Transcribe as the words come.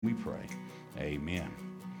We pray. Amen.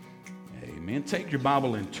 Amen. Take your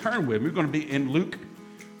Bible and turn with me. We're going to be in Luke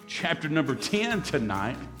chapter number 10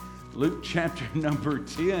 tonight. Luke chapter number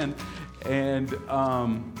 10. And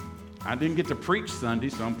I didn't get to preach Sunday,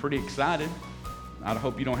 so I'm pretty excited. I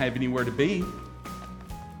hope you don't have anywhere to be.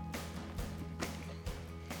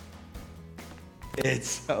 And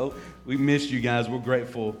so we missed you guys. We're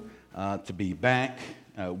grateful to be back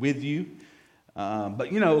with you.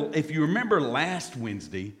 But, you know, if you remember last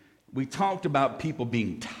Wednesday, we talked about people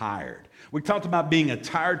being tired. We talked about being a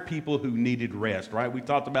tired people who needed rest, right? We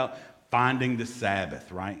talked about finding the Sabbath,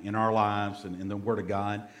 right, in our lives and in the Word of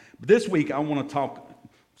God. But this week, I want to talk.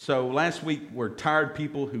 So last week, we're tired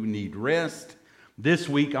people who need rest. This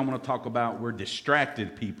week, I want to talk about we're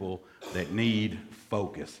distracted people that need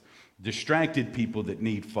focus. Distracted people that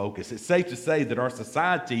need focus. It's safe to say that our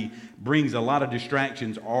society brings a lot of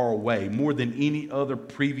distractions our way, more than any other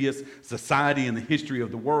previous society in the history of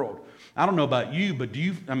the world. I don't know about you, but do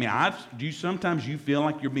you sometimes you feel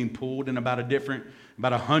like you're being pulled in about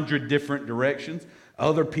 100 different directions?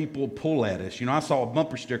 Other people pull at us. You know, I saw a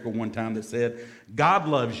bumper sticker one time that said, "God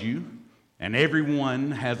loves you, and everyone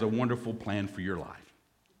has a wonderful plan for your life."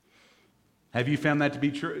 Have you found that to be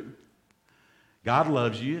true? God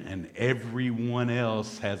loves you, and everyone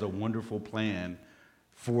else has a wonderful plan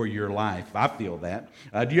for your life. I feel that.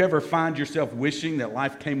 Do you ever find yourself wishing that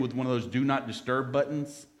life came with one of those do not disturb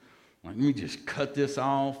buttons? Like, let me just cut this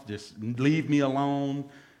off, just leave me alone.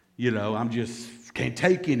 You know, I'm just can't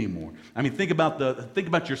take anymore. I mean, think about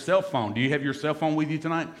your cell phone. Do you have your cell phone with you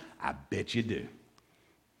tonight? I bet you do.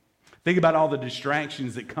 Think about all the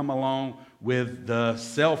distractions that come along with the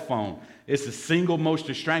cell phone. It's the single most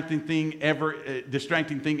distracting thing ever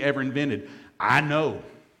invented. I know,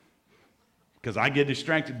 because I get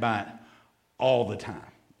distracted by it all the time.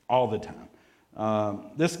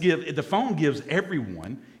 The phone gives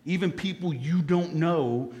everyone, even people you don't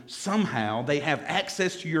know, somehow they have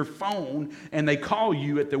access to your phone and they call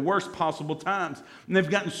you at the worst possible times. And they've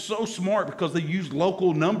gotten so smart because they use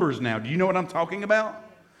local numbers now. Do you know what I'm talking about?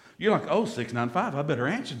 You're like, oh, 695, I better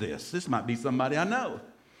answer this. This might be somebody I know.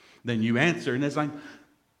 Then you answer, and it's like,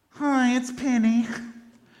 "Hi, it's Penny.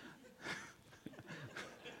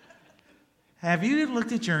 Have you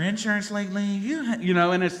looked at your insurance lately? You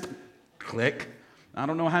know," and it's click. I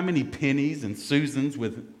don't know how many Pennies and Susans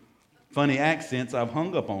with funny accents I've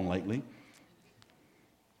hung up on lately.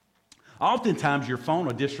 Oftentimes, your phone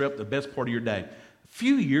will disrupt the best part of your day. A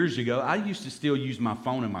few years ago, I used to still use my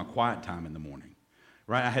phone in my quiet time in the morning.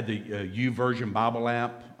 Right, I had the YouVersion Bible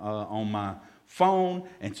app on my phone,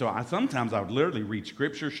 and so sometimes I would literally read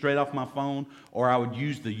scripture straight off my phone, or I would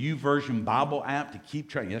use the YouVersion Bible app to keep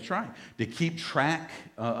track. That's right, to keep track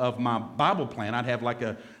of my Bible plan. I'd have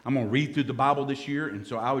I'm going to read through the Bible this year, and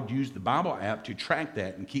so I would use the Bible app to track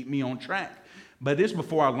that and keep me on track. But this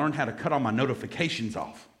before I learned how to cut all my notifications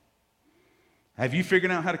off. Have you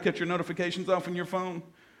figured out how to cut your notifications off on your phone?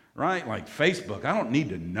 Right? Like Facebook. I don't need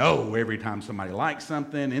to know every time somebody likes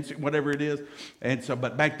something, whatever it is. And so,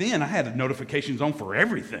 but back then I had notifications on for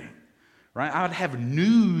everything. Right? I would have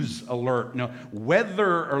news alert,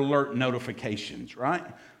 weather alert notifications, right?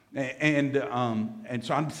 And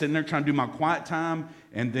so I'm sitting there trying to do my quiet time,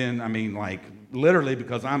 and then literally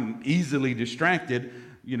because I'm easily distracted,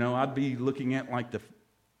 I'd be looking at like the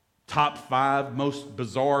top 5 most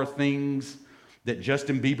bizarre things that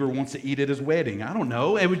Justin Bieber wants to eat at his wedding. I don't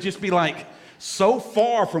know. It would just be like so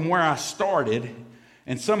far from where I started,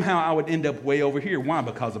 and somehow I would end up way over here. Why?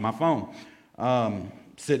 Because of my phone.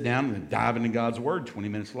 Sit down and dive into God's Word. 20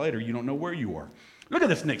 minutes later, you don't know where you are. Look at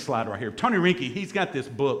this next slide right here. Tony Rinke, he's got this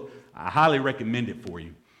book. I highly recommend it for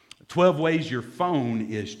you. 12 Ways Your Phone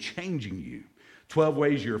is Changing You. 12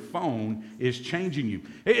 Ways Your Phone is Changing You.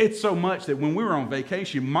 It's so much that when we were on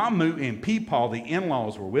vacation, Mamu and Peepaw, the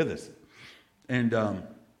in-laws, were with us. And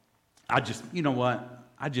I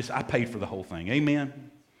paid for the whole thing.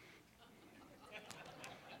 Amen?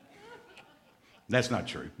 That's not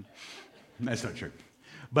true. That's not true.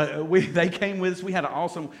 But they came with us. We had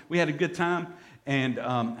a good time. And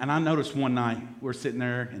I noticed one night, we're sitting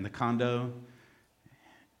there in the condo,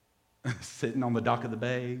 sitting on the dock of the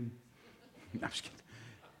bay. I'm just kidding.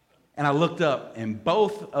 And I looked up, and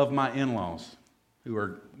both of my in-laws, who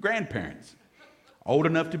are grandparents, old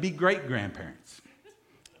enough to be great-grandparents.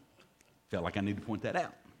 Felt like I need to point that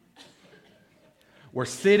out. Were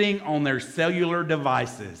sitting on their cellular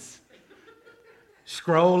devices,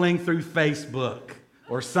 scrolling through Facebook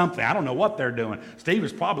or something. I don't know what they're doing. Steve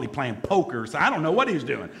was probably playing poker, so I don't know what he was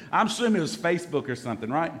doing. I'm assuming it was Facebook or something,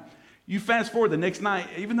 right? You fast forward the next night,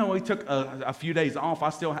 even though we took a few days off,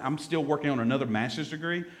 I'm still working on another master's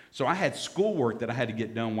degree. So I had schoolwork that I had to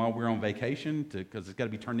get done while we were on vacation because it's got to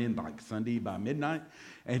be turned in like Sunday by midnight.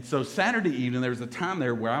 And so Saturday evening, there was a time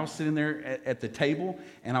there where I was sitting there at the table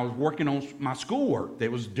and I was working on my schoolwork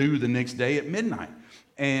that was due the next day at midnight.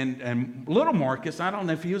 And little Marcus, I don't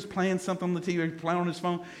know if he was playing something on the TV, playing on his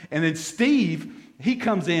phone. And then Steve, he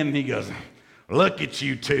comes in and he goes, "Look at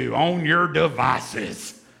you two on your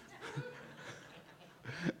devices."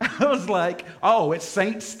 I was like, oh, it's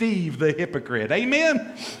Saint Steve the hypocrite.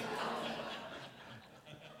 Amen?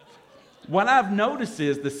 What I've noticed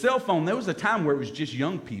is the cell phone, there was a time where it was just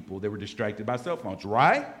young people that were distracted by cell phones,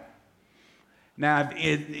 right? Now,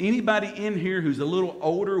 if anybody in here who's a little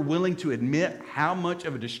older willing to admit how much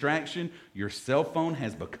of a distraction your cell phone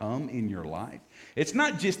has become in your life? It's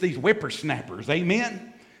not just these whippersnappers,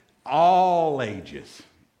 amen? All ages,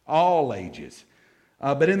 all ages.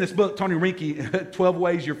 But in this book, Tony Rinke, 12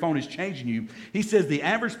 Ways Your Phone is Changing You, he says the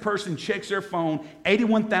average person checks their phone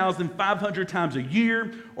 81,500 times a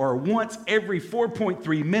year or once every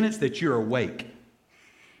 4.3 minutes that you're awake.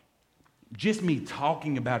 Just me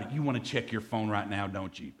talking about it, you want to check your phone right now,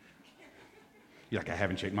 don't you? You're like, I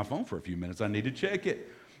haven't checked my phone for a few minutes. I need to check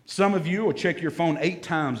it. Some of you will check your phone 8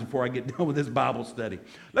 times before I get done with this Bible study.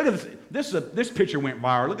 Look at this. This picture went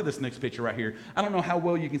viral. Look at this next picture right here. I don't know how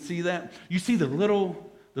well you can see that. You see the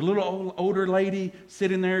little older lady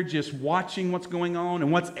sitting there just watching what's going on,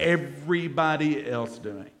 and what's everybody else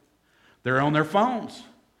doing? They're on their phones.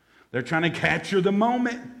 They're trying to capture the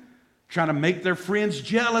moment, trying to make their friends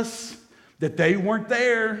jealous that they weren't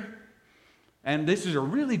there. And this is a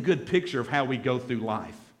really good picture of how we go through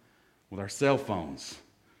life with our cell phones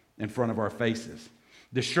in front of our faces.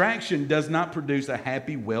 Distraction does not produce a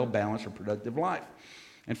happy, well-balanced, or productive life.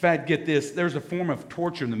 In fact, get this, there's a form of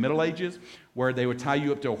torture in the Middle Ages where they would tie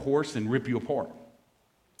you up to a horse and rip you apart.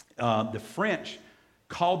 The French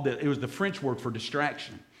it was the French word for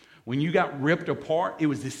distraction. When you got ripped apart, it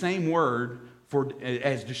was the same word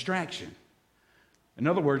as distraction. In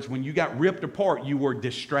other words, when you got ripped apart, you were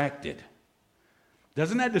distracted.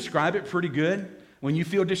 Doesn't that describe it pretty good? When you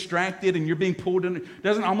feel distracted and you're being pulled in,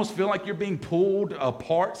 doesn't it almost feel like you're being pulled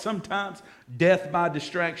apart sometimes? Death by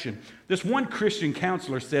distraction. This one Christian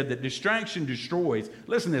counselor said that distraction destroys,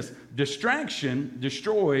 listen to this, distraction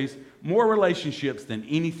destroys more relationships than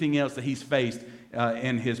anything else that he's faced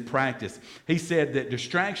in his practice. He said that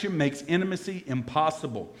distraction makes intimacy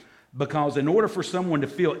impossible. Because in order for someone to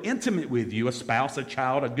feel intimate with you, a spouse, a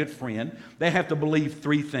child, a good friend, they have to believe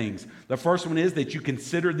 3 things. The first one is that you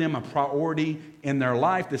consider them a priority in their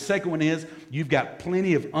life. The second one is you've got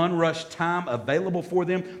plenty of unrushed time available for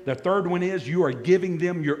them. The third one is you are giving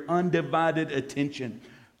them your undivided attention.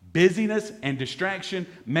 Busyness and distraction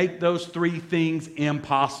make those 3 things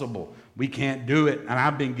impossible. We can't do it, and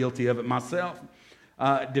I've been guilty of it myself.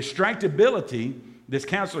 Distractibility, this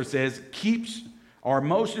counselor says, keeps our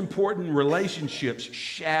most important relationships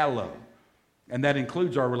shallow. And that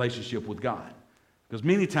includes our relationship with God. Because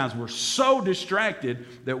many times we're so distracted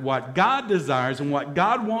that what God desires and what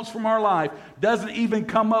God wants from our life doesn't even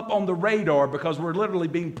come up on the radar because we're literally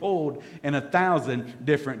being pulled in 1,000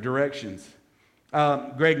 different directions.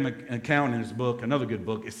 Greg McKeown in his book, another good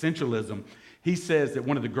book, Essentialism, he says that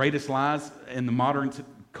one of the greatest lies in the modern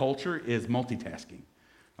culture is multitasking.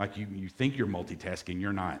 Like you think you're multitasking,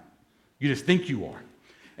 you're not. You just think you are.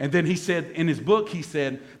 And then he said, in his book, he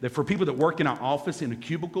said that for people that work in an office in a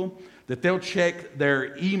cubicle, that they'll check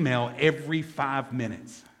their email every 5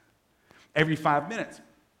 minutes. Every 5 minutes.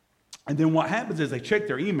 And then what happens is they check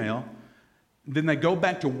their email, then they go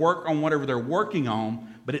back to work on whatever they're working on,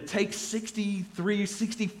 but it takes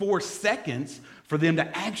 64 seconds for them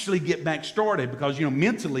to actually get back started because,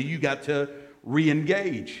 mentally you got to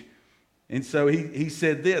re-engage. And so he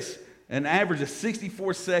said this, an average of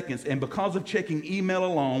 64 seconds, and because of checking email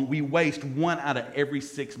alone, we waste 1 out of every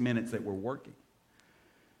 6 minutes that we're working.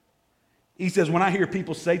 He says, when I hear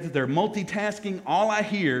people say that they're multitasking, all I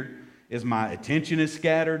hear is my attention is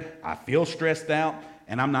scattered, I feel stressed out,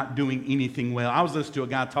 and I'm not doing anything well. I was listening to a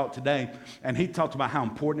guy talk today, and he talked about how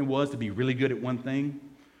important it was to be really good at one thing,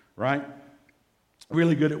 right?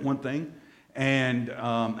 Really good at one thing, and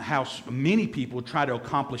how many people try to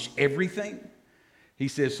accomplish everything. He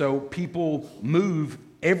says, so people move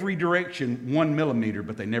every direction 1 millimeter,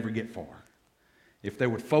 but they never get far. If they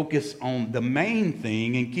would focus on the main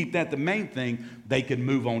thing and keep that the main thing, they could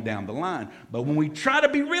move on down the line. But when we try to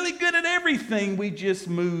be really good at everything, we just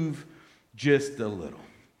move just a little.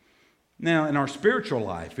 Now, in our spiritual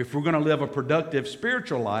life, if we're going to live a productive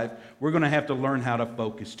spiritual life, we're going to have to learn how to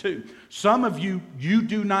focus too. Some of you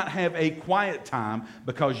do not have a quiet time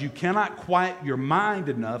because you cannot quiet your mind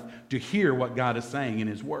enough to hear what God is saying in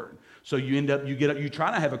His Word. So you get up, you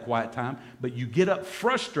try to have a quiet time, but you get up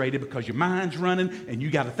frustrated because your mind's running and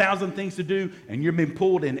you got 1,000 things to do and you're being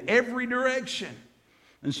pulled in every direction.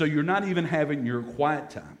 And so you're not even having your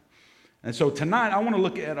quiet time. And so tonight I want to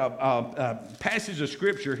look at a passage of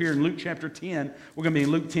Scripture here in Luke chapter 10. We're going to be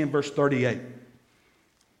in Luke 10, verse 38.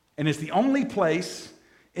 And it's the only place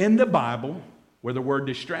in the Bible where the word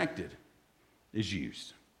distracted is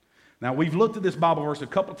used. Now, we've looked at this Bible verse a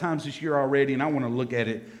couple times this year already, and I want to look at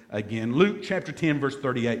it again. Luke chapter 10, verse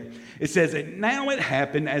 38. It says, "And now it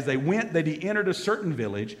happened as they went that he entered a certain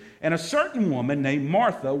village, and a certain woman named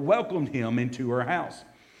Martha welcomed him into her house.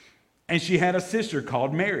 And she had a sister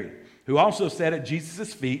called Mary, who also sat at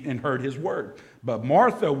Jesus' feet and heard his word. But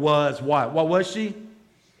Martha was what? What was she?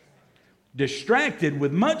 Distracted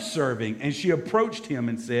with much serving. And she approached him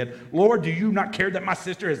and said, Lord, do you not care that my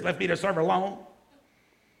sister has left me to serve alone?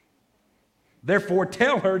 Therefore,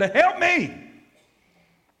 tell her to help me.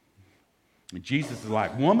 And Jesus is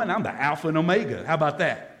like, woman, I'm the Alpha and Omega. How about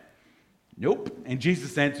that? Nope. And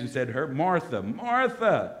Jesus answered and said to her, Martha,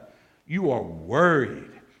 Martha, you are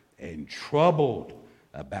worried and troubled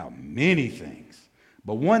about many things.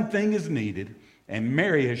 But one thing is needed, and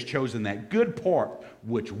Mary has chosen that good part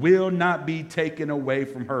which will not be taken away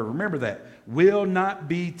from her. Remember that. Will not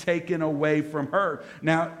be taken away from her.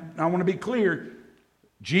 Now, I want to be clear.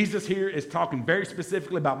 Jesus here is talking very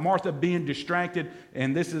specifically about Martha being distracted,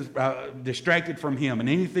 and this is distracted from him. And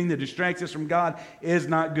anything that distracts us from God is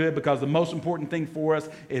not good, because the most important thing for us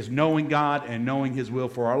is knowing God and knowing his will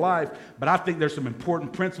for our life. But I think there's some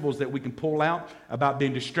important principles that we can pull out about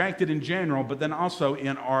being distracted in general, but then also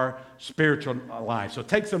in our spiritual life. So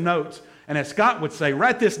take some notes, and as Scott would say,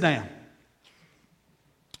 write this down.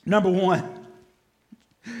 Number one,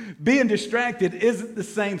 being distracted isn't the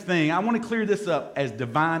same thing. I want to clear this up as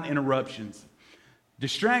divine interruptions.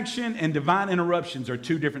 Distraction and divine interruptions are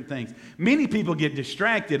two different things. Many people get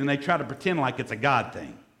distracted and they try to pretend like it's a God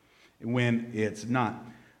thing when it's not.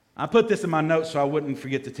 I put this in my notes so I wouldn't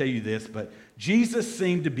forget to tell you this, but Jesus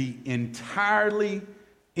seemed to be entirely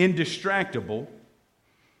indistractable.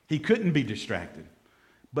 He couldn't be distracted,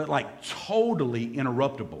 but like totally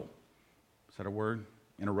interruptible. Is that a word?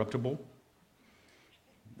 Interruptible?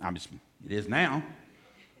 It is now.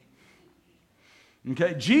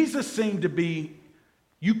 Okay, Jesus seemed to be,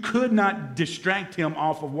 you could not distract him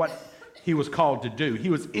off of what he was called to do. He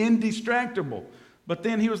was indistractable, but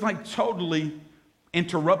then he was like totally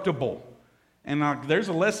interruptible. And there's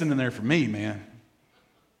a lesson in there for me, man.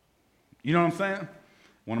 You know what I'm saying?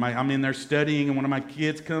 I'm in there studying, and one of my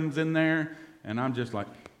kids comes in there, and I'm just like,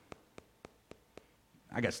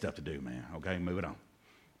 I got stuff to do, man. Okay, move it on.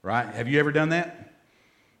 Right? Have you ever done that?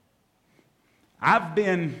 I've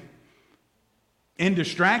been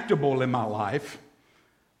indistractable in my life,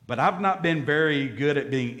 but I've not been very good at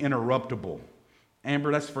being interruptible.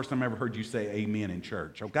 Amber, that's the first time I ever heard you say amen in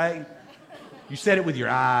church, okay? You said it with your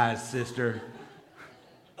eyes, sister.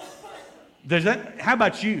 How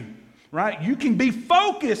about you, right? You can be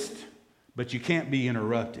focused, but you can't be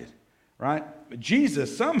interrupted, right? But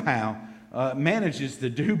Jesus somehow manages to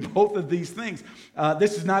do both of these things.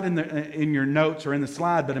 This is not in your notes or in the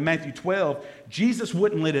slide, but in Matthew 12, Jesus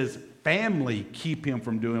wouldn't let his family keep him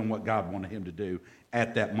from doing what God wanted him to do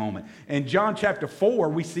at that moment. In John chapter 4,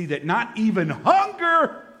 we see that not even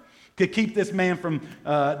hunger could keep this man from,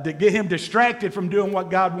 to get him distracted from doing what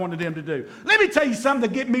God wanted him to do. Let me tell you something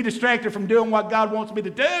to get me distracted from doing what God wants me to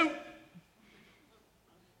do.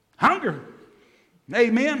 Hunger.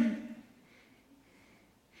 Amen.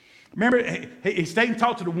 Remember, he stayed and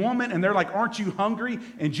talked to the woman, and they're like, aren't you hungry?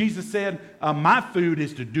 And Jesus said, my food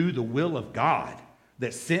is to do the will of God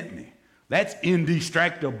that sent me. That's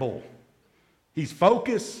indistractable. He's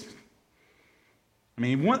focused. I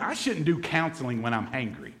mean, I shouldn't do counseling when I'm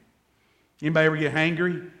hangry. Anybody ever get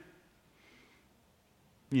hangry?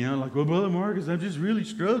 You know, like, well, Brother Marcus, I'm just really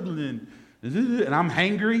struggling. And I'm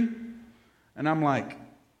hangry. And I'm like,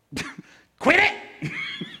 quit it.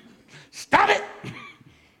 Stop it.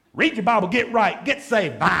 Read your Bible, get right, get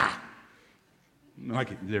saved, bye.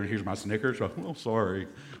 Here's my Snickers. Oh, sorry.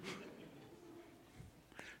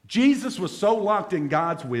 Jesus was so locked in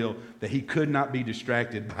God's will that he could not be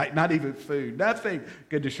distracted by not even food. Nothing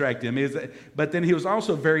could distract him. But then he was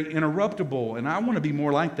also very interruptible, and I want to be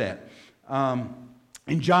more like that.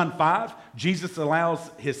 In John 5, Jesus allows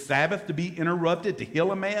his Sabbath to be interrupted to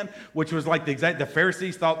heal a man, which was like the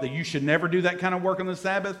Pharisees thought that you should never do that kind of work on the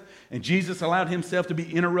Sabbath. And Jesus allowed himself to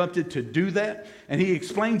be interrupted to do that. And he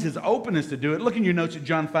explains his openness to do it. Look in your notes at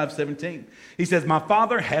John 5:17. He says, my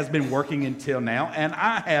Father has been working until now, and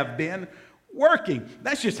I have been working.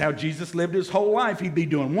 That's just how Jesus lived his whole life. He'd be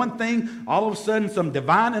doing one thing, all of a sudden some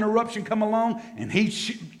divine interruption come along, and he'd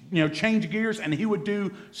change gears, and he would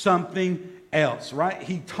do something else, right?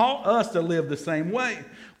 He taught us to live the same way.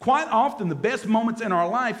 Quite often, the best moments in our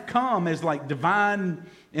life come as like divine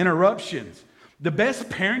interruptions. The best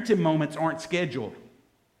parenting moments aren't scheduled.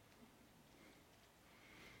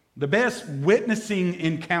 The best witnessing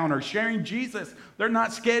encounters, sharing Jesus, they're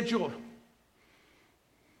not scheduled.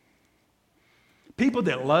 People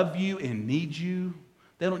that love you and need you,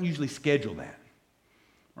 they don't usually schedule that,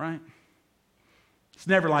 right? It's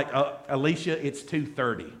never like, Alicia, it's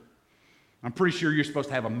 2:30. I'm pretty sure you're supposed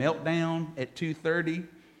to have a meltdown at 2:30.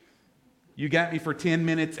 You got me for 10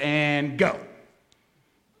 minutes and go.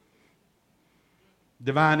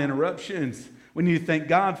 Divine interruptions. We need to thank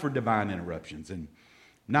God for divine interruptions and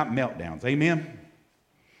not meltdowns. Amen?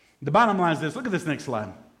 The bottom line is this. Look at this next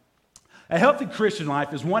slide. A healthy Christian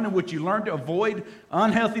life is one in which you learn to avoid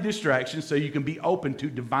unhealthy distractions so you can be open to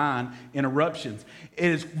divine interruptions. It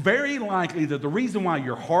is very likely that the reason why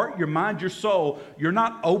your heart, your mind, your soul, you're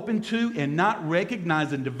not open to and not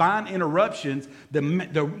recognizing divine interruptions, the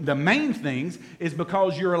main things, is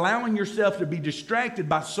because you're allowing yourself to be distracted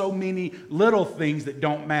by so many little things that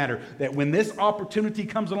don't matter. That when this opportunity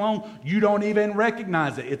comes along, you don't even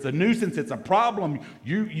recognize it. It's a nuisance. It's a problem.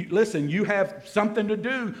 Listen, you have something to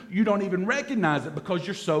do. You don't even recognize it because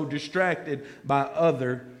you're so distracted by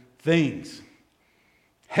other things.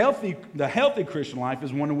 The healthy Christian life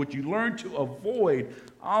is one in which you learn to avoid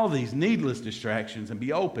all these needless distractions and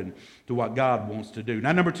be open to what God wants to do.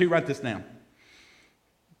 Now, number 2, write this down.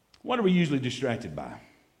 What are we usually distracted by?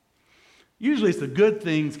 Usually it's the good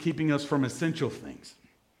things keeping us from essential things.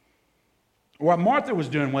 What Martha was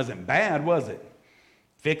doing wasn't bad, was it?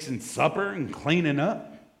 Fixing supper and cleaning up.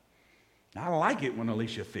 I like it when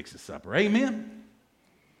Alicia fixes supper. Amen?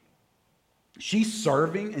 She's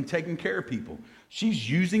serving and taking care of people. She's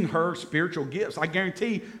using her spiritual gifts. I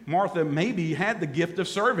guarantee Martha maybe had the gift of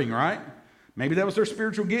serving, right? Maybe that was her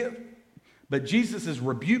spiritual gift. But Jesus'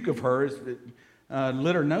 rebuke of her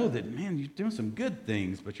let her know that, man, you're doing some good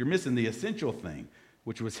things, but you're missing the essential thing,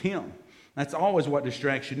 which was him. That's always what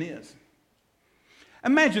distraction is.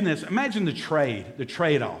 Imagine this. Imagine the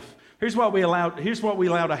trade-off. Here's what we allow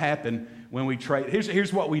to happen when we trade.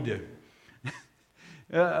 Here's what we do.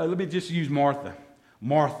 Let me just use Martha.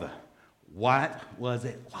 Martha, what was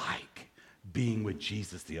it like being with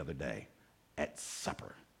Jesus the other day at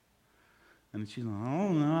supper? And she's like, oh,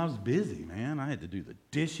 no, I was busy, man. I had to do the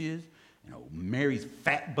dishes. Mary's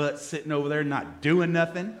fat butt sitting over there not doing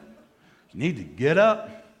nothing. She needed to get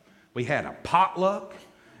up. We had a potluck.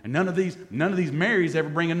 And none of these Marys ever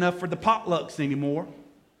bring enough for the potlucks anymore.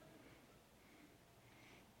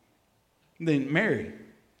 Then Mary,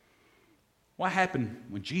 what happened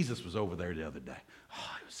when Jesus was over there the other day?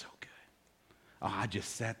 Oh, it was so good. Oh, I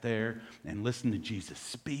just sat there and listened to Jesus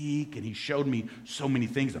speak, and he showed me so many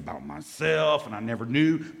things about myself, and I never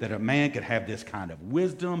knew that a man could have this kind of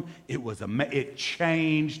wisdom. It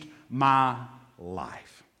changed my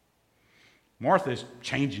life. Martha's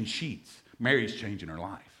changing sheets. Mary's changing her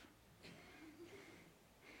life.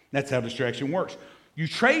 That's how distraction works. You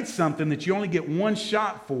trade something that you only get one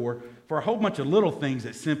shot for a whole bunch of little things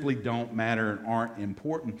that simply don't matter and aren't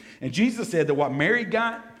important. And Jesus said that what Mary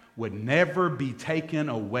got would never be taken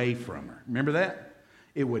away from her. Remember that?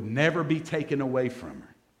 It would never be taken away from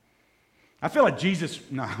her. I feel like Jesus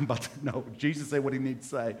said what he needs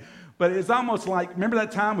to say. But it's almost like, remember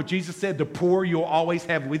that time when Jesus said, the poor you'll always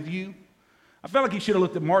have with you? I felt like he should have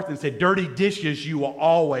looked at Martha and said, dirty dishes you will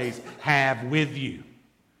always have with you.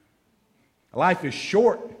 Life is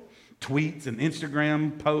short. Tweets and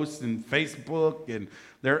Instagram posts and Facebook and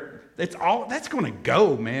that's going to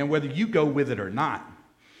go, man, whether you go with it or not,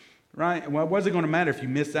 right? Well, what's it going to matter if you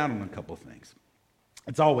miss out on a couple of things?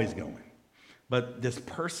 It's always going. But this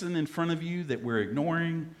person in front of you that we're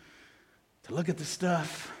ignoring, to look at the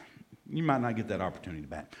stuff, you might not get that opportunity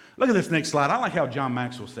back. Look at this next slide. I like how John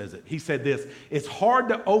Maxwell says it. He said this: it's hard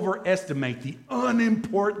to overestimate the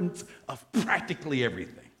unimportance of practically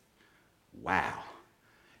everything. Wow.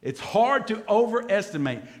 It's hard to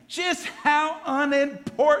overestimate just how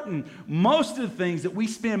unimportant most of the things that we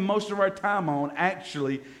spend most of our time on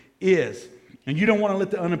actually is. And you don't want to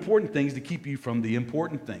let the unimportant things to keep you from the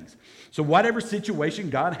important things. So whatever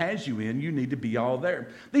situation God has you in, you need to be all there.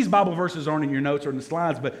 These Bible verses aren't in your notes or in the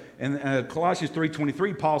slides, but in Colossians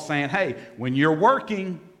 3:23, Paul's saying, hey, when you're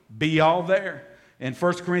working, be all there. In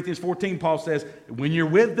 1 Corinthians 14, Paul says, when you're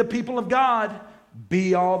with the people of God,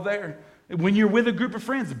 be all there. When you're with a group of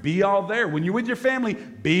friends, be all there. When you're with your family,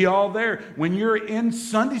 be all there. When you're in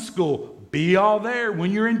Sunday school, be all there.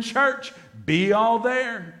 When you're in church, be all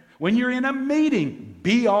there. When you're in a meeting,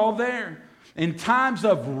 be all there. In times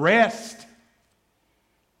of rest,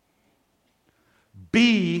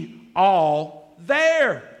 be all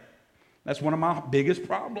there. That's one of my biggest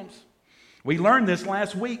problems. We learned this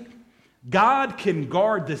last week. God can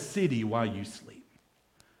guard the city while you sleep.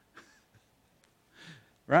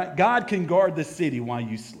 Right? God can guard the city while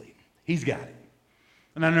you sleep. He's got it.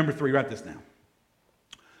 And then number 3, write this down.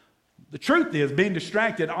 The truth is, being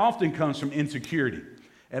distracted often comes from insecurity.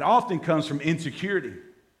 It often comes from insecurity.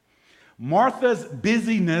 Martha's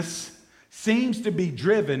busyness seems to be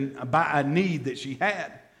driven by a need that she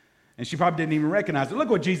had. And she probably didn't even recognize it. Look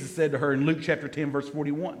what Jesus said to her in Luke chapter 10, verse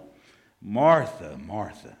 41. Martha,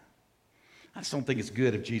 Martha. I just don't think it's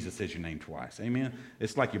good if Jesus says your name twice. Amen?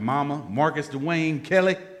 It's like your mama, Marcus, Dwayne,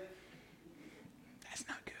 Kelly. That's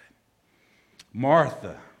not good.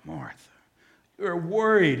 Martha, Martha. You're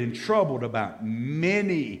worried and troubled about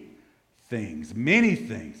many things, many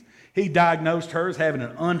things. He diagnosed her as having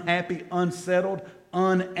an unhappy, unsettled,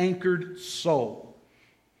 unanchored soul.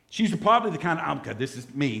 She's probably the kind of, okay, this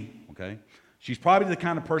is me, okay? She's probably the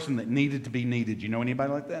kind of person that needed to be needed. You know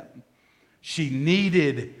anybody like that? She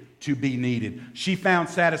needed to be needed. She found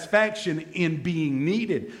satisfaction in being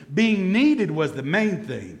needed. Being needed was the main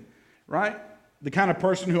thing, right? The kind of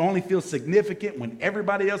person who only feels significant when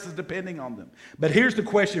everybody else is depending on them. But here's the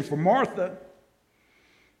question for Martha.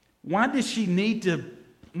 Why does she need to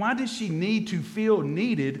feel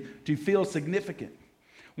needed to feel significant?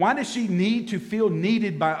 Why does she need to feel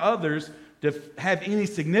needed by others to have any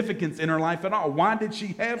significance in her life at all? Why did she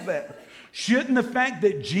have that? Shouldn't the fact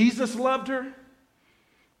that Jesus loved her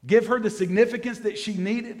give her the significance that she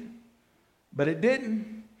needed? But it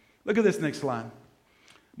didn't. Look at this next slide.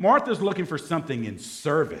 Martha's looking for something in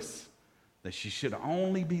service that she should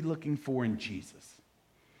only be looking for in Jesus.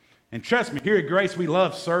 And trust me, here at Grace, we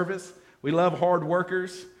love service. We love hard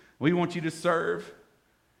workers. We want you to serve,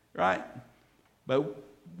 right? But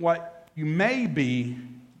what you may be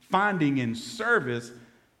finding in service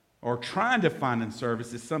or trying to find in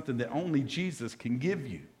service is something that only Jesus can give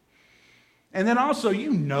you. And then also,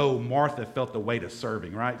 you know, Martha felt the weight of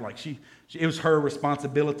serving, right? Like it was her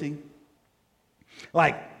responsibility.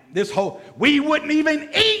 Like this whole, we wouldn't even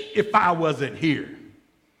eat if I wasn't here.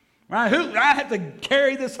 Right? I have to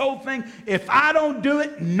carry this whole thing. If I don't do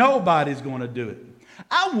it, nobody's going to do it.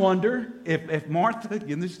 I wonder if Martha,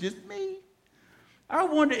 and this is just me, I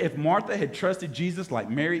wonder if Martha had trusted Jesus like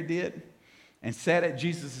Mary did and sat at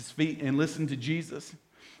Jesus' feet and listened to Jesus,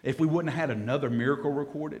 if we wouldn't have had another miracle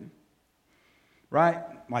recorded. Right?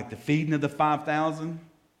 Like the feeding of the 5,000.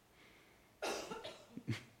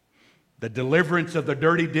 The deliverance of the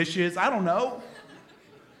dirty dishes. I don't know.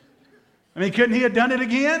 I mean, couldn't he have done it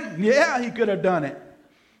again? Yeah, he could have done it.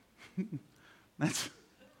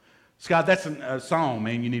 Scott, that's a song,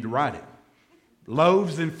 man. You need to write it.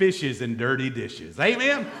 Loaves and fishes and dirty dishes.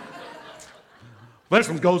 Amen? This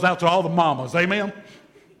one goes out to all the mamas. Amen?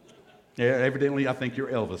 Yeah, evidently I think you're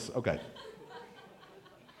Elvis. Okay.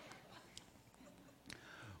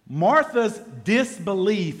 Martha's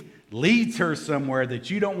disbelief leads her somewhere that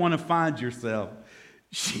you don't want to find yourself.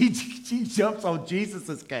 She jumps on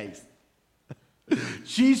Jesus' case.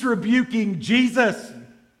 She's rebuking Jesus.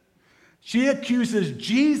 She accuses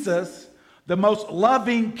Jesus, the most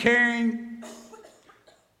loving, caring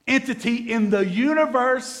entity in the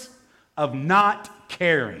universe, of not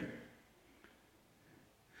caring.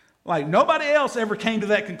 Like nobody else ever came to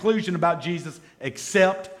that conclusion about Jesus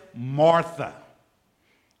except Martha,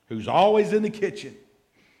 who's always in the kitchen.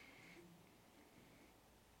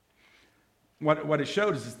 What it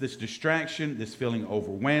showed is this distraction, this feeling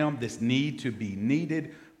overwhelmed, this need to be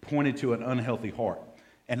needed, pointed to an unhealthy heart,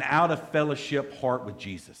 an out of fellowship heart with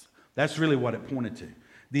Jesus. That's really what it pointed to.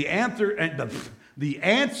 The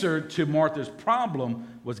answer to Martha's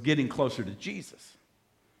problem was getting closer to Jesus.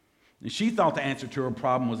 And she thought the answer to her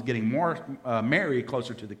problem was getting Mary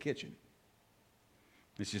closer to the kitchen.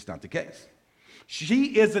 It's just not the case.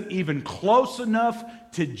 She isn't even close enough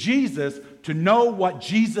to Jesus to know what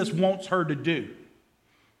Jesus wants her to do.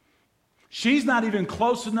 She's not even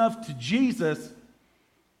close enough to Jesus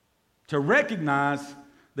to recognize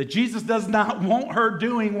that Jesus does not want her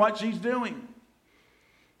doing what she's doing.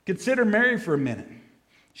 Consider Mary for a minute.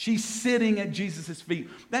 She's sitting at Jesus' feet.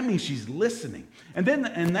 That means she's listening. And then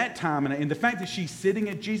in that time, and the fact that she's sitting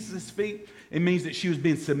at Jesus' feet, it means that she was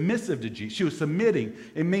being submissive to Jesus. She was submitting.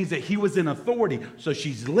 It means that he was in authority. So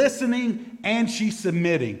she's listening and she's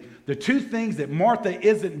submitting. The two things that Martha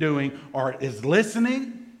isn't doing is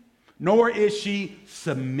listening, nor is she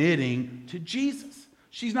submitting to Jesus.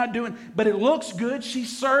 She's not doing, but it looks good.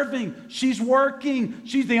 She's serving. She's working.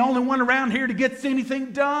 She's the only one around here to get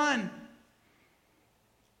anything done.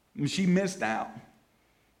 And she missed out.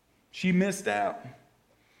 She missed out.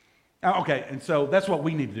 Okay, and so that's what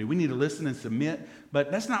we need to do. We need to listen and submit,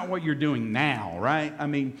 but that's not what you're doing now, right? I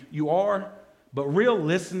mean, you are, but real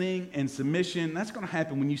listening and submission, that's going to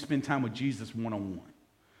happen when you spend time with Jesus one-on-one.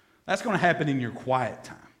 That's going to happen in your quiet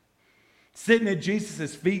time. Sitting at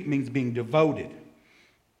Jesus' feet means being devoted,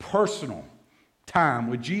 personal time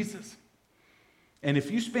with Jesus. And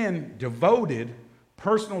if you spend devoted,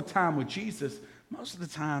 personal time with Jesus, most of the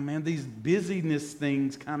time, man, these busyness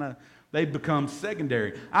things they become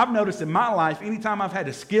secondary. I've noticed in my life, anytime I've had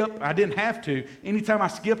to skip, I didn't have to, anytime I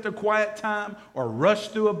skipped a quiet time or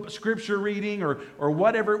rushed through a scripture reading or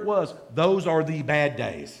whatever it was, those are the bad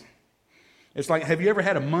days. It's like, have you ever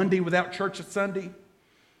had a Monday without church at Sunday?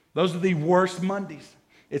 Those are the worst Mondays.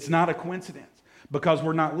 It's not a coincidence because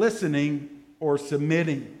we're not listening or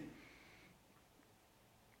submitting.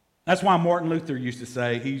 That's why Martin Luther used to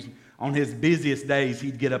say on his busiest days,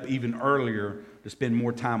 he'd get up even earlier to spend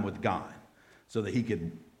more time with God so that he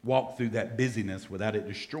could walk through that busyness without it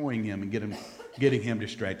destroying him and getting him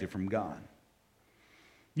distracted from God.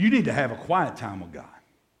 You need to have a quiet time with God.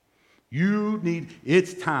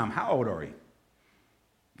 It's time. How old are you?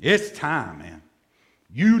 It's time, man.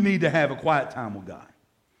 You need to have a quiet time with God.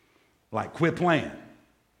 Like, quit playing.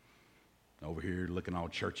 Over here looking all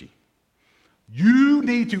churchy. You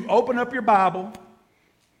need to open up your Bible.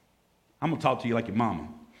 I'm going to talk to you like your mama.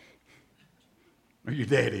 Or your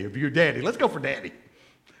daddy. If you're daddy, let's go for daddy.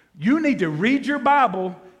 You need to read your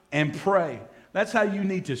Bible and pray. That's how you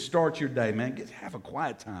need to start your day, man. Have a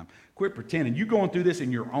quiet time. Quit pretending. You're going through this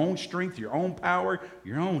in your own strength, your own power,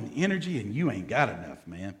 your own energy, and you ain't got enough,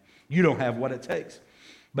 man. You don't have what it takes.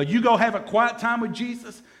 But you go have a quiet time with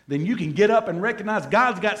Jesus, then you can get up and recognize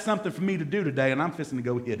God's got something for me to do today, and I'm fixing to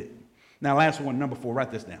go hit it. Now, last one, number 4,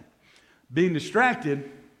 write this down. Being distracted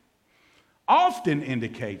often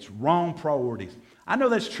indicates wrong priorities. I know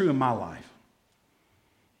that's true in my life.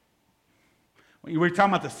 We were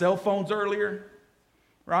talking about the cell phones earlier,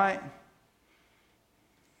 right?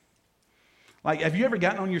 Like, have you ever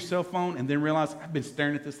gotten on your cell phone and then realized, I've been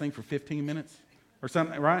staring at this thing for 15 minutes or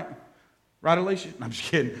something, right? Right, Alicia? No, I'm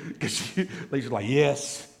just kidding. Because Alicia's like,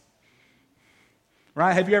 yes.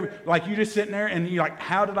 Right? Have you ever, like, you're just sitting there and you're like,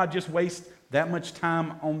 how did I just waste that much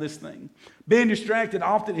time on this thing? Being distracted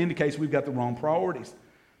often indicates we've got the wrong priorities.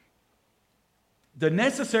 The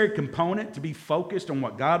necessary component to be focused on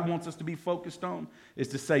what God wants us to be focused on is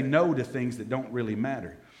to say no to things that don't really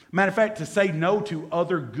matter. Matter of fact, to say no to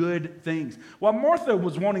other good things. What Martha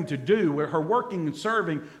was wanting to do, with her working and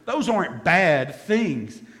serving, those aren't bad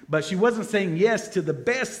things, but she wasn't saying yes to the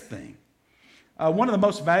best thing. One of the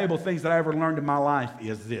most valuable things that I ever learned in my life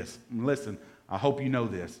is this. Listen, I hope you know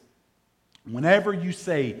this. Whenever you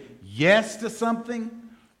say yes to something,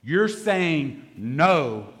 you're saying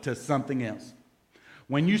no to something else.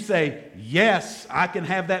 When you say, yes, I can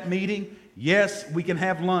have that meeting. Yes, we can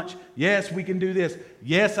have lunch. Yes, we can do this.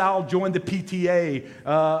 Yes, I'll join the PTA,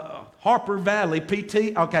 Harper Valley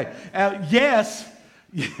PT. Okay, yes.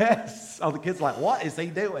 Oh, the kid's like, what is he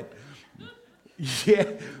doing? Yeah.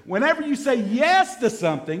 Whenever you say yes to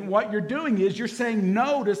something, what you're doing is you're saying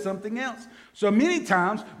no to something else. So many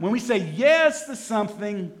times when we say yes to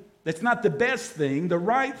something that's not the best thing, the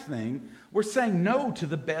right thing, we're saying no to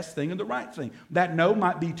the best thing and the right thing. That no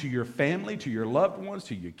might be to your family, to your loved ones,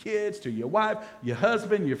 to your kids, to your wife, your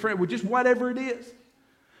husband, your friend, just whatever it is.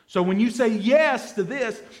 So when you say yes to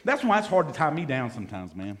this, that's why it's hard to tie me down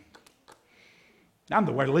sometimes, man. I'm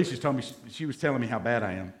the way Alicia's told me, she was telling me how bad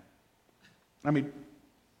I am. I mean,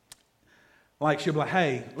 like she'll be like,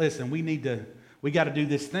 hey, listen, we got to do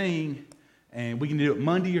this thing, and we can do it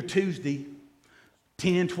Monday or Tuesday,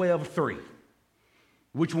 10, 12, or 3.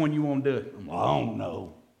 Which one you want to do it? Well,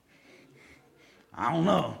 I don't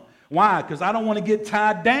know. Why? Because I don't want to get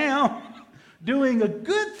tied down doing a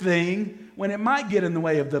good thing when it might get in the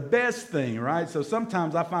way of the best thing, right? So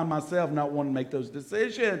sometimes I find myself not wanting to make those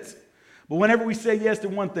decisions. But whenever we say yes to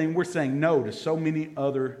one thing, we're saying no to so many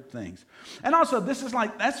other things. And also, that's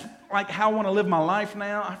like how I want to live my life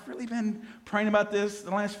now. I've really been praying about this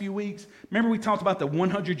the last few weeks. Remember we talked about the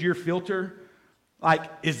 100-year filter? Like,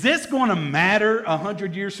 is this going to matter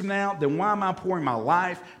 100 years from now? Then why am I pouring my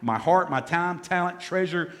life, my heart, my time, talent,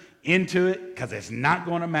 treasure into it? Because it's not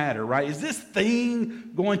going to matter, right? Is this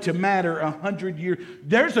thing going to matter 100 years?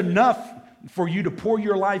 There's enough for you to pour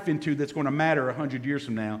your life into that's going to matter 100 years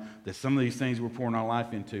from now, that some of these things we're pouring our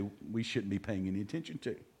life into, we shouldn't be paying any attention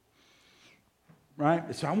to.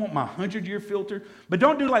 Right? So I want my 100-year filter. But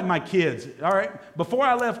don't do like my kids, all right? Before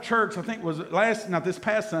I left church, I think it was not this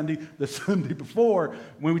past Sunday, the Sunday before,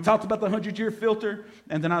 when we talked about the 100-year filter,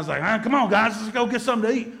 and then I was like, come on, guys, let's go get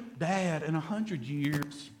something to eat. Dad, in 100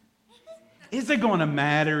 years, is it going to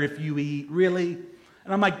matter if you eat, really?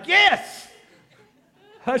 And I'm like, yes!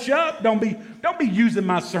 Hush up. Don't be using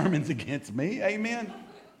my sermons against me. Amen?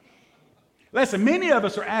 Listen, many of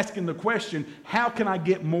us are asking the question, how can I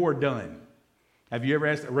get more done? Have you ever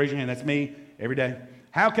asked, raise your hand, that's me, every day.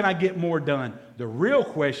 How can I get more done? The real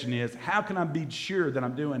question is, how can I be sure that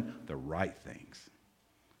I'm doing the right things?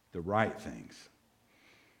 The right things.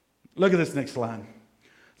 Look at this next slide.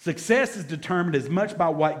 Success is determined as much by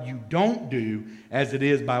what you don't do as it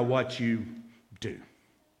is by what you do.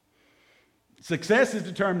 Success is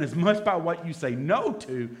determined as much by what you say no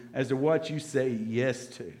to as to what you say yes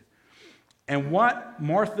to. And what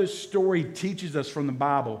Martha's story teaches us from the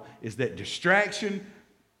Bible is that distraction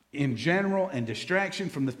in general and distraction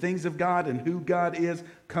from the things of God and who God is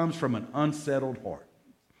comes from an unsettled heart,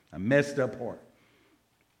 a messed up heart.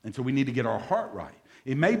 And so we need to get our heart right.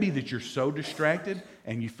 It may be that you're so distracted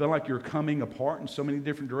and you feel like you're coming apart in so many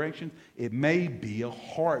different directions. It may be a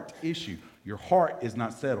heart issue. Your heart is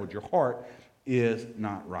not settled. Your heart is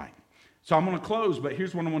not right. So I'm going to close, but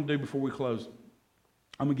here's what I want to do before we close.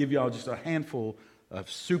 I'm going to give you all just a handful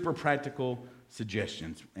of super practical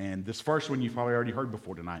suggestions. And this first one you've probably already heard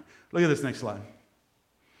before tonight. Look at this next slide.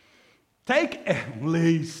 Take at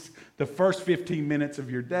least the first 15 minutes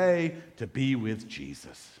of your day to be with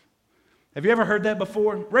Jesus. Have you ever heard that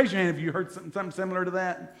before? Raise your hand if you heard something similar to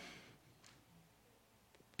that.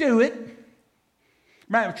 Do it.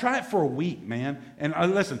 Man, try it for a week, man. And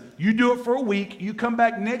listen, you do it for a week. You come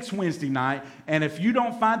back next Wednesday night, and if you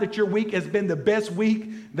don't find that your week has been the best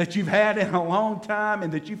week that you've had in a long time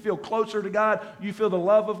and that you feel closer to God, you feel the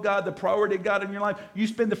love of God, the priority of God in your life, you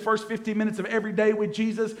spend the first 15 minutes of every day with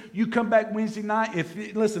Jesus, you come back Wednesday night. If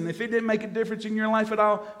it didn't make a difference in your life at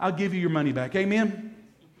all, I'll give you your money back. Amen?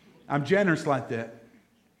 I'm generous like that.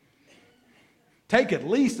 Take at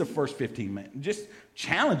least the first 15 minutes. Just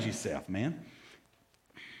challenge yourself, man.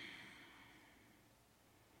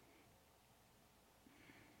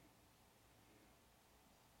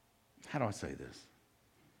 How do I say this?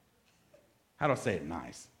 How do I say it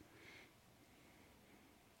nice?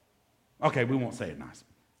 Okay, we won't say it nice.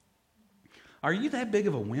 Are you that big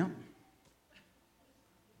of a wimp?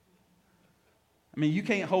 I mean, you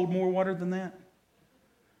can't hold more water than that?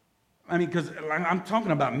 I mean, because I'm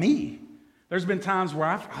talking about me. There's been times where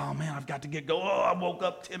I've got to get going. Oh, I woke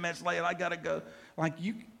up 10 minutes late. I got to go. Like,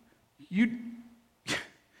 you,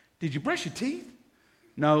 did you brush your teeth?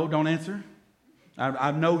 No, don't answer.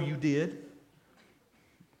 I know you did.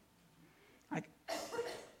 Like,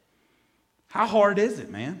 how hard is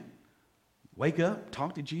it, man? Wake up,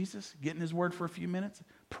 talk to Jesus, get in his word for a few minutes,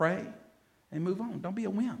 pray, and move on. Don't be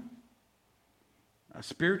a wimp. A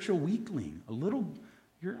spiritual weakling.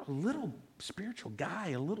 You're a little spiritual guy,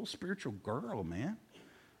 a little spiritual girl, man.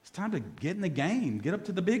 It's time to get in the game, get up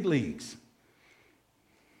to the big leagues.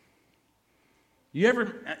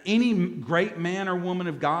 Any great man or woman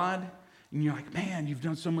of God, and you're like, man, you've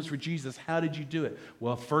done so much for Jesus. How did you do it?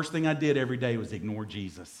 Well, first thing I did every day was ignore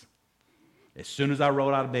Jesus. As soon as I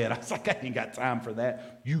rolled out of bed, I was like, I ain't got time for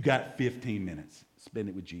that. You got 15 minutes. Spend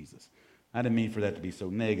it with Jesus. I didn't mean for that to be so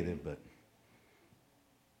negative, but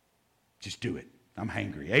just do it. I'm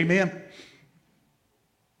hangry. Amen?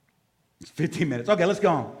 It's 15 minutes. Okay, let's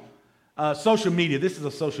go on. Social media. This is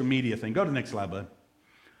a social media thing. Go to the next slide, bud.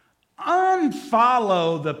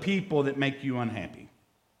 Unfollow the people that make you unhappy.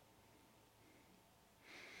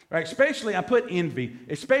 Right? Especially, I put envy,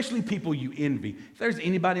 especially people you envy. If there's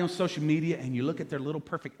anybody on social media and you look at their little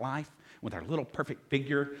perfect life with their little perfect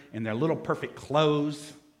figure and their little perfect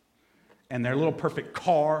clothes and their little perfect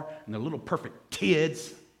car and their little perfect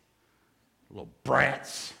kids, little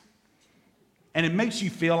brats, and it makes you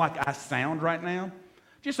feel like I sound right now.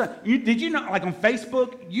 Just like, did you know, like on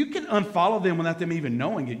Facebook, you can unfollow them without them even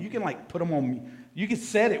knowing it. You can like put them on, you can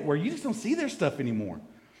set it where you just don't see their stuff anymore.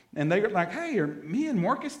 And they're like, hey, are me and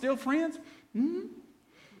Marcus still friends? Mm-hmm.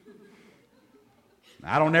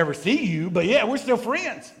 I don't ever see you, but yeah, we're still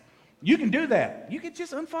friends. You can do that. You can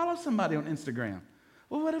just unfollow somebody on Instagram.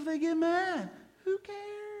 Well, what if they get mad? Who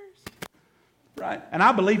cares? Right? And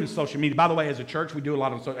I believe in social media. By the way, as a church, we do a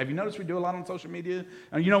lot on social. Have you noticed we do a lot on social media?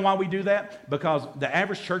 And you know why we do that? Because the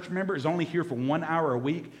average church member is only here for 1 hour a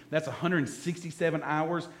week. That's 167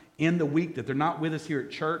 hours in the week that they're not with us here at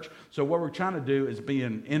church. So what we're trying to do is be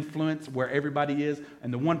an influence where everybody is,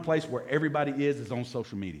 and the one place where everybody is on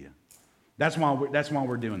social media. That's why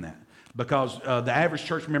we're doing that. Because the average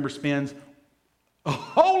church member spends a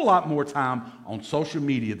whole lot more time on social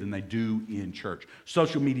media than they do in church.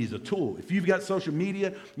 Social media is a tool. If you've got social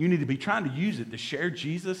media, you need to be trying to use it to share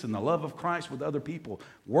Jesus and the love of Christ with other people.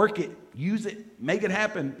 Work it, use it, make it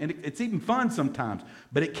happen. And it's even fun sometimes,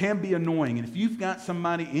 but it can be annoying. And if you've got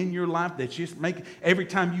somebody in your life that's just every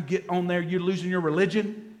time you get on there, you're losing your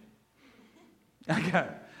religion.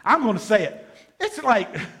 I'm going to say it. It's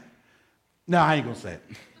like, no, I ain't going to say it.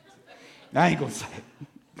 I ain't going to say it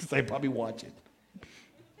because they probably watch it.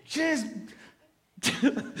 Just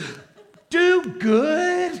do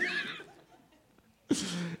good.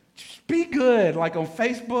 Just be good, like on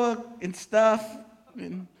Facebook and stuff,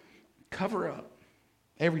 and cover up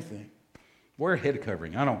everything. Wear a head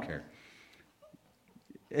covering. I don't care.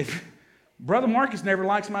 If Brother Marcus never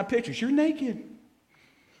likes my pictures, you're naked.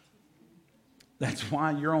 That's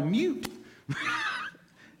why you're on mute.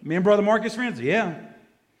 Me and Brother Marcus friends, yeah.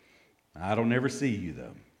 I don't ever see you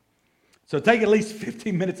though. So take at least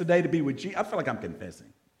 15 minutes a day to be with Jesus. I feel like I'm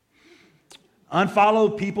confessing.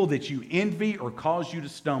 Unfollow people that you envy or cause you to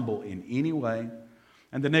stumble in any way.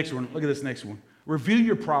 And the next one, look at this next one. Review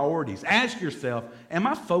your priorities. Ask yourself, am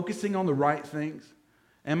I focusing on the right things?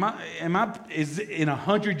 Is in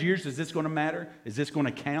 100 years, is this going to matter? Is this going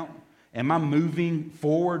to count? Am I moving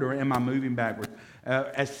forward or am I moving backward?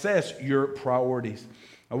 Assess your priorities.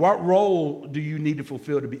 What role do you need to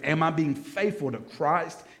fulfill to be? Am I being faithful to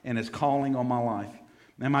Christ and His calling on my life?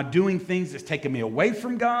 Am I doing things that's taking me away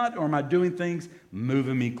from God, or am I doing things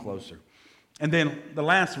moving me closer? And then the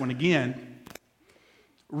last one again,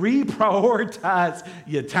 reprioritize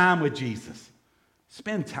your time with Jesus.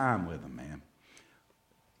 Spend time with Him, man.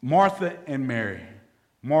 Martha and Mary.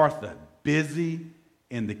 Martha, busy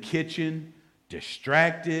in the kitchen,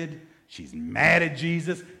 distracted. She's mad at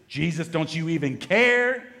Jesus. Jesus, don't you even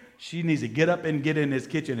care? She needs to get up and get in this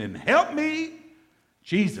kitchen and help me.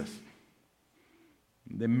 Jesus.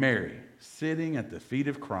 Then Mary, sitting at the feet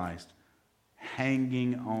of Christ,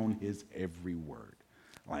 hanging on His every word.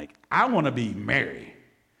 Like, I want to be Mary.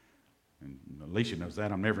 And Alicia knows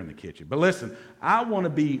that. I'm never in the kitchen. But listen, I want to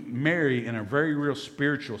be Mary in a very real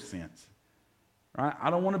spiritual sense. Right? I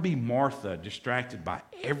don't want to be Martha, distracted by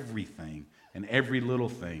everything and every little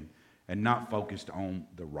thing, and not focused on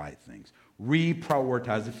the right things.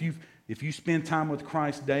 Reprioritize. If you spend time with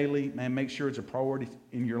Christ daily, man, make sure it's a priority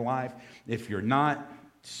in your life. If you're not,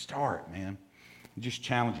 start, man. Just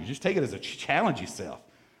challenge you. Just take it as a challenge yourself.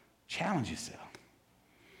 Challenge yourself.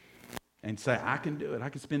 And say, I can do it. I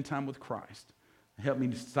can spend time with Christ. Help me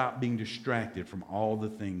to stop being distracted from all the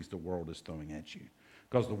things the world is throwing at you.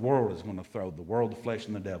 Because the world is going to throw, the world, the flesh,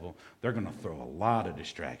 and the devil, they're going to throw a lot of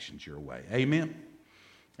distractions your way. Amen?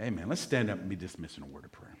 Amen. Let's stand up and be dismissed in a word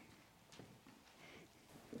of prayer.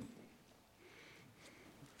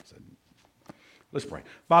 Let's pray.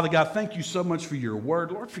 Father God, thank you so much for your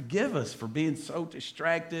word. Lord, forgive us for being so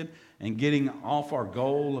distracted and getting off our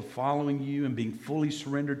goal of following you and being fully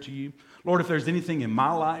surrendered to you. Lord, if there's anything in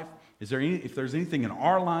my life, if there's anything in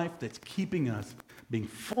our life that's keeping us being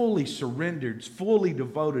fully surrendered, fully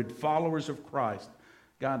devoted followers of Christ,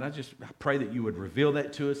 God, I pray that you would reveal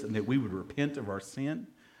that to us and that we would repent of our sin,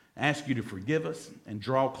 ask you to forgive us, and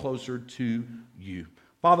draw closer to you.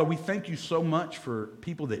 Father, we thank you so much for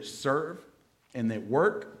people that serve and that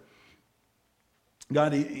work.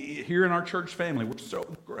 God, here in our church family, we're so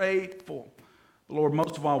grateful. But Lord,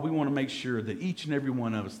 most of all, we want to make sure that each and every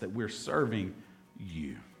one of us, that we're serving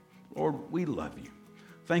you. Lord, we love you.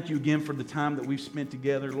 Thank you again for the time that we've spent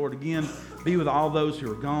together. Lord, again, be with all those who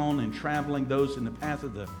are gone and traveling, those in the path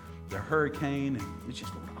of the hurricane, and it's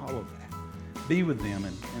just, Lord, all of that. Be with them,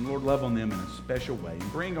 and Lord, love on them in a special way.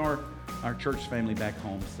 And bring our church family back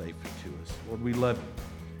home safely to us. Lord, we love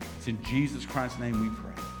you. It's in Jesus Christ's name we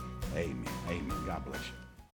pray. Amen. Amen. God bless you.